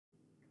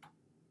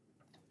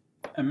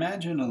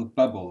Imagine a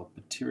bubble of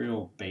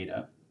material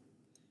beta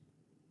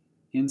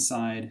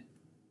inside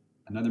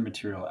another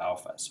material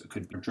alpha. So it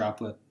could be a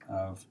droplet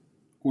of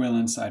oil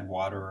inside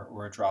water,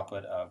 or a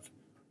droplet of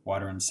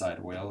water inside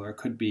oil, or it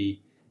could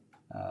be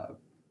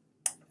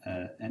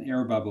an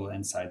air bubble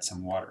inside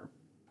some water.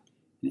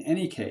 In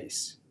any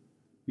case,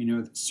 we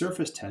know that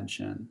surface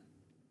tension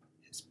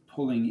is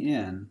pulling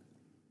in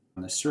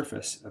on the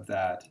surface of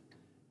that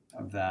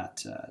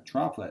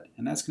droplet,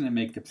 and that's going to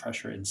make the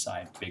pressure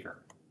inside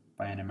bigger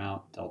by an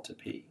amount delta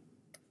P.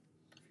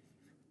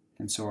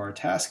 And so our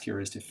task here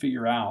is to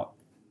figure out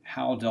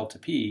how delta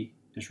P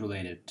is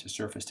related to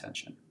surface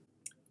tension.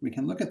 We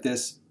can look at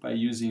this by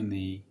using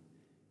the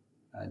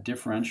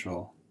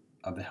differential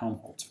of the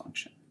Helmholtz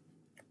function.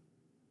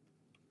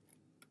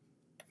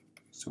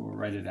 So we'll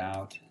write it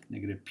out,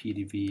 negative P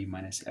dV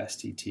minus S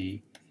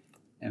dt,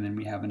 and then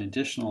we have an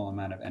additional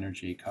amount of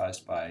energy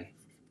caused by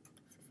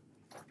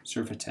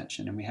surface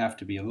tension. And we have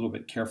to be a little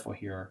bit careful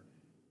here.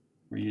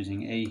 We're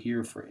using A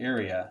here for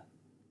area,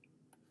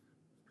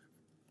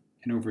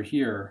 and over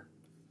here,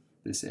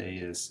 this A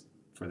is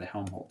for the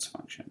Helmholtz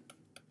function.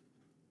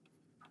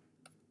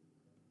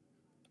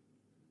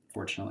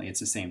 Fortunately, it's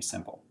the same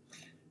symbol.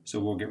 So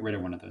we'll get rid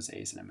of one of those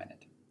A's in a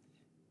minute.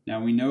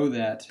 Now we know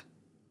that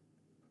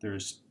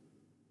there's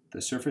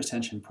the surface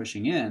tension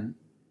pushing in,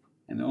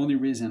 and the only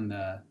reason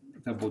the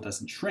bubble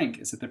doesn't shrink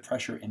is that the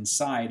pressure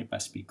inside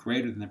must be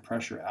greater than the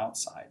pressure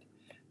outside.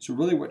 So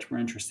really what we're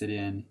interested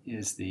in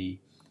is the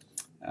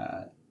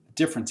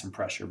difference in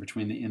pressure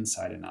between the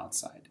inside and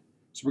outside.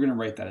 So we're going to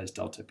write that as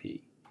delta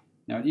P.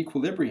 Now at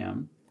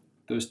equilibrium,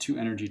 those two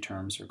energy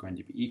terms are going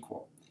to be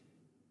equal.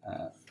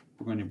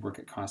 We're going to work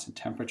at constant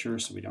temperature,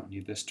 so we don't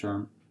need this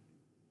term.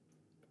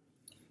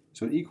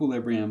 So at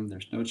equilibrium,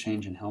 there's no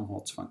change in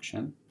Helmholtz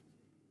function,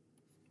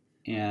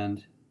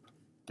 and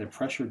the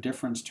pressure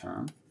difference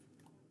term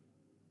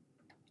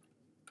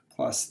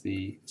plus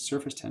the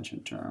surface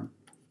tension term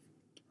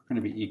are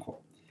going to be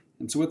equal.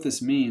 And so what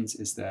this means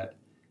is that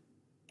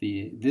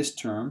this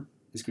term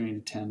is going to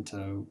tend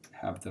to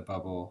have the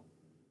bubble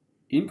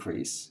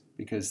increase,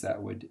 because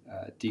that would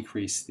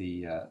decrease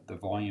the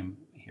volume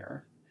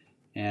here.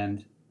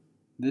 And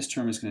this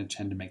term is going to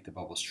tend to make the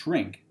bubble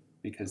shrink,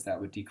 because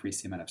that would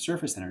decrease the amount of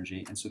surface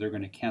energy, and so they're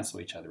going to cancel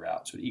each other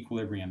out. So at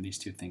equilibrium, these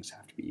two things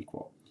have to be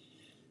equal.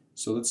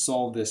 So let's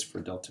solve this for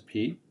delta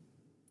P.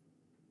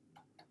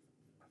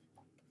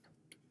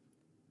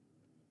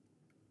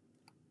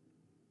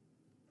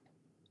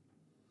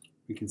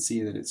 We can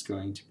see that it's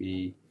going to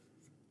be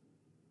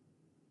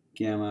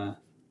gamma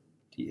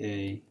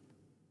dA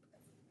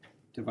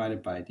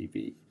divided by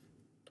dV.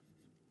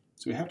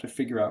 So we have to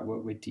figure out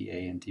what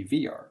dA and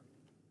dV are.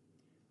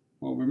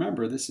 Well,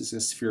 remember, this is a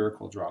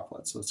spherical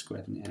droplet, so let's go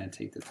ahead and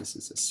annotate that this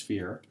is a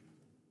sphere.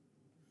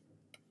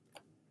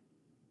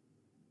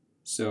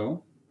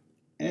 So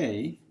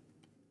A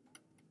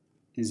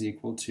is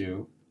equal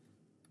to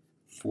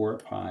 4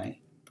 pi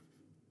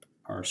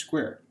r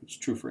squared, which is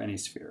true for any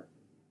sphere.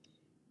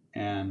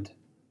 And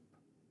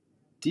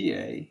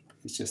dA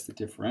is just the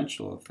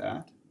differential of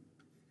that,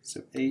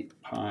 so 8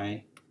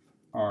 pi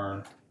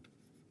r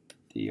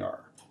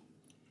dr.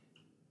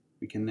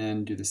 We can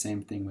then do the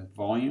same thing with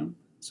volume.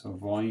 So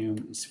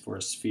volume is for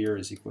a sphere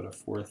is equal to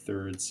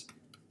 4/3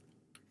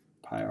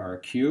 pi r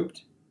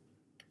cubed.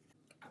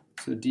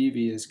 So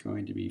dV is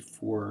going to be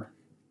 4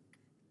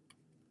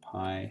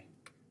 pi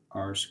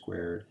r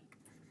squared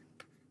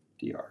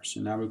dr. So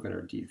now we've got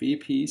our dV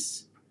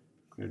piece,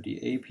 our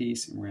dA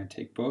piece, and we're going to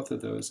take both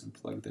of those and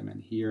plug them in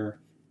here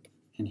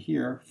and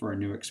here for a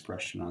new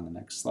expression on the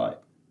next slide.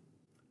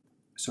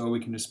 So we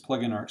can just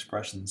plug in our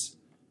expressions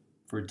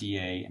for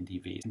dA and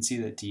dV. You can see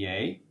that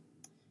dA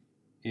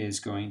is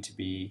going to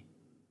be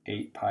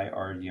 8 pi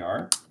r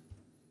dr.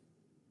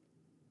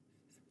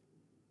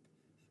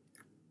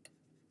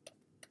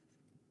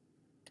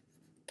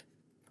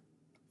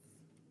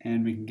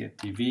 And we can get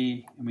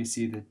dV, and we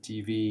see that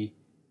dV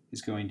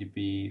is going to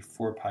be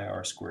 4 pi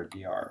r squared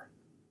dr.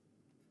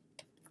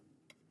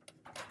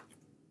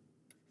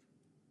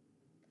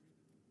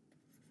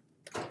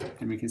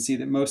 And we can see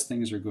that most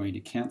things are going to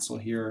cancel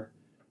here.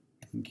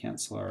 We can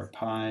cancel our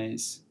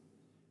pi's.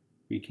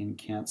 We can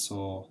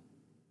cancel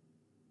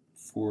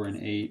 4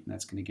 and 8, and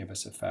that's going to give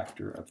us a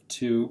factor of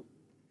 2.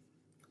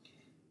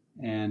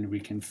 And we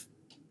can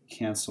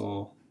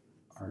cancel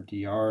our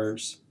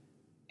dr's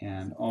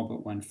and all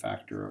but one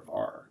factor of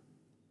r.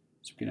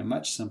 So we get a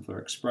much simpler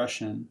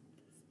expression.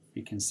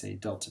 We can say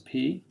delta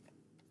P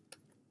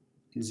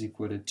is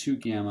equal to 2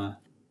 gamma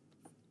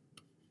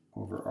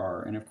over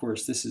r. And of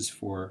course, this is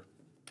for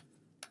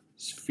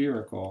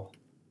spherical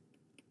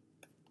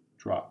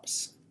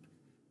drops.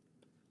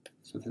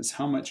 So this is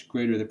how much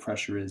greater the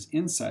pressure is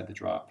inside the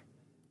drop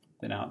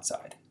than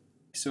outside.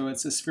 So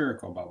it's a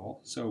spherical bubble,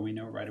 so we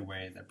know right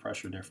away the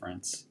pressure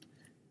difference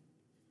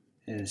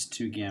is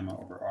 2 gamma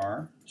over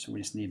r. So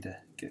we just need to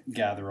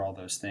gather all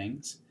those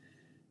things.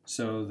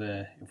 So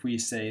if we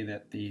say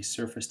that the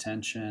surface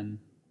tension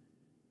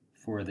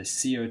for the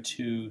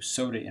CO2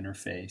 soda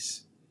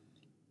interface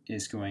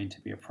is going to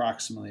be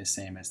approximately the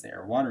same as the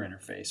air-water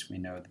interface. We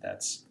know that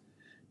that's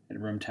at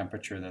room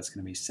temperature, that's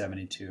going to be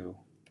 72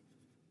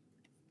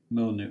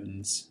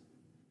 millinewtons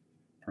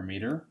per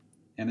meter.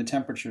 And the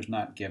temperature is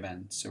not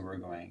given, so we're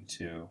going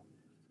to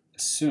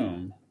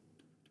assume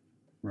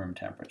room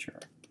temperature.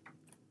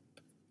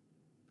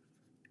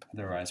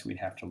 Otherwise, we'd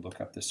have to look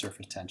up the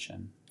surface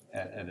tension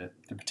at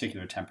the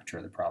particular temperature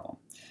of the problem.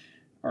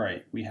 All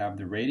right, we have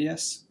the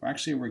radius.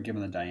 Actually, we're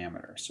given the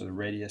diameter. So the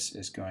radius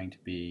is going to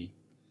be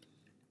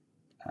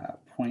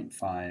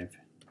 0.5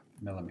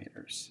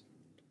 millimeters.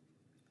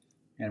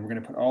 And we're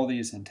going to put all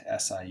these into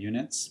SI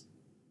units.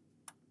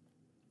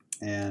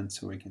 And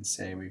so we can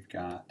say we've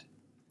got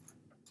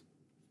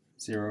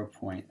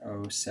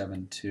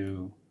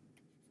 0.072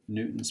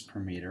 newtons per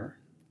meter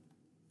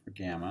for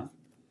gamma.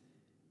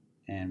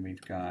 And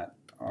we've got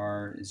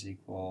R is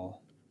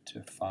equal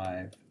to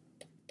 5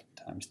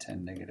 times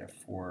 10 negative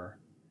 4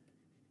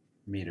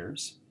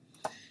 meters.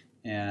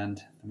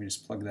 And let me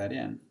just plug that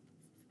in.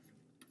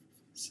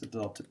 So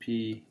delta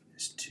P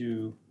is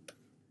 2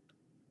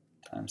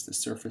 times the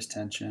surface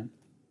tension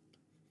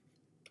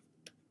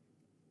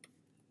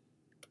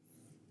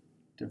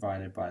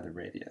divided by the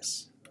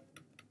radius.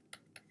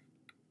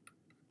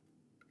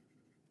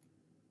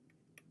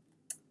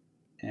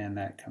 And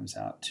that comes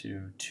out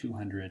to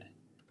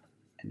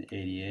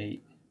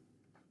 288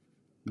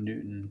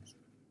 newtons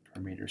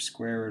per meter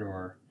squared,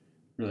 or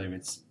really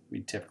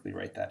we typically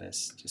write that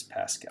as just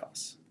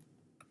pascals.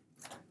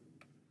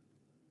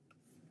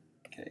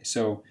 Okay,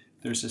 so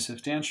there's a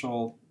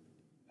substantial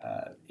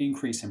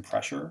increase in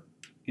pressure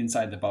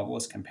inside the bubble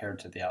as compared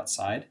to the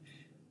outside.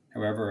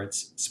 However,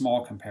 it's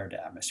small compared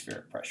to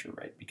atmospheric pressure,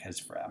 right? Because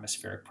for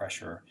atmospheric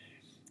pressure,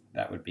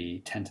 that would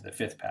be 10 to the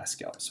 5th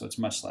Pascal, so it's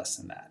much less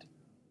than that.